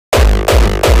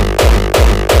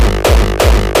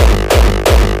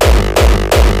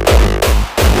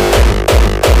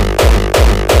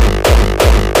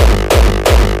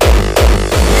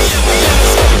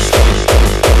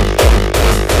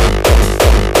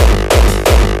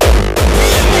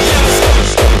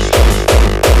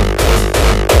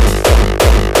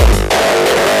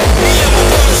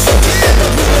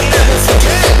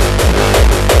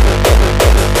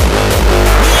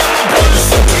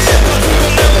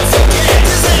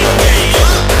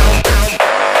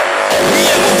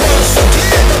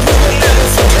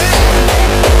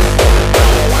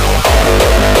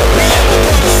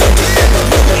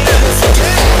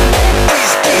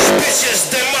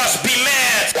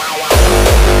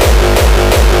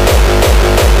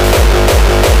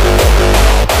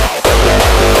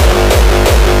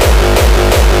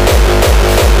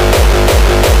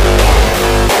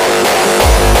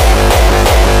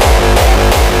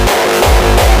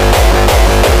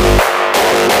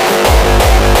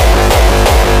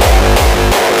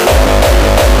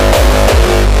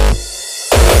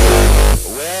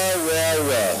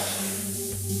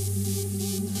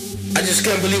just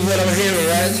can't believe what I'm hearing,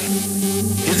 right?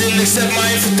 You didn't accept my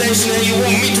invitation and you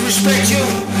want me to respect you?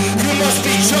 You must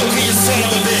be joking, you son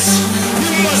of a bitch.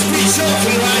 You must be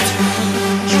joking, right?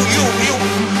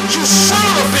 You son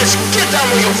of a bitch, get down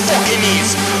on your fucking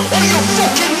knees. On your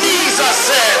fucking knees, I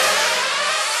said.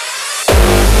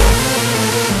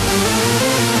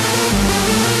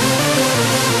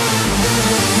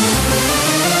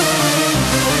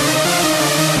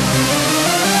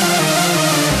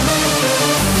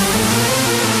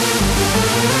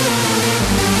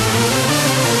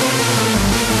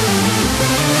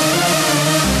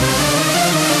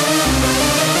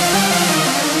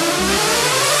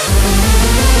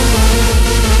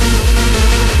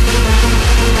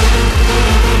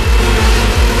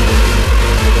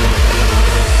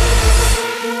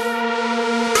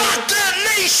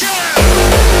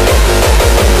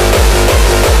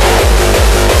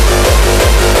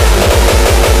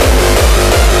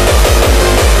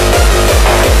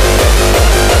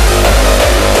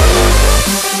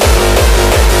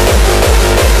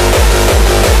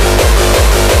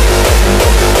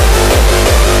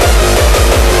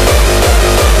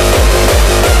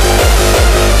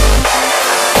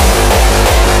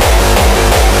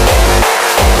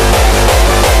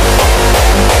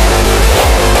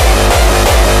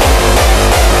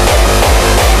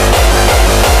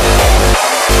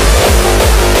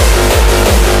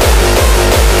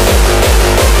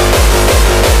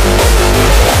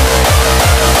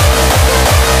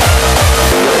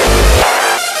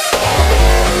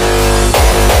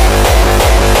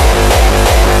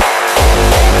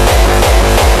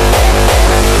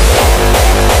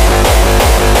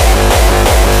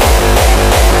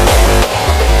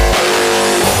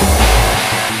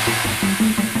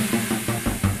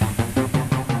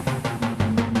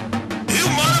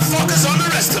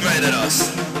 Underestimated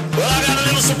us. Well, I got a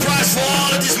little surprise for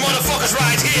all of these motherfuckers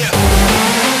right here.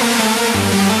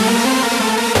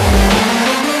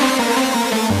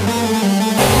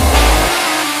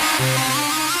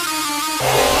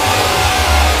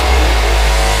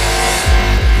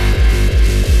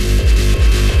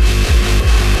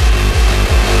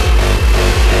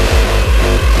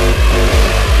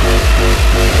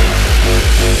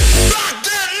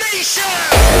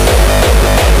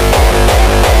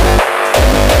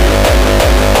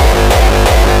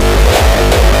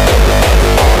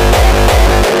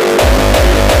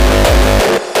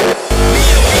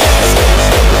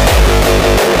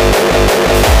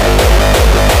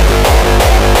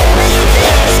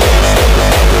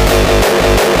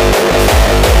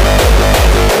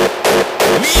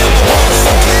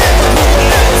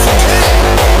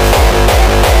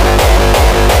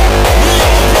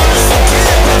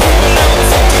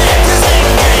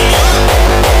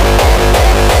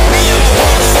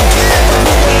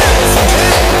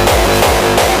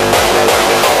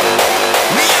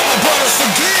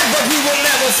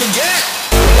 Forget.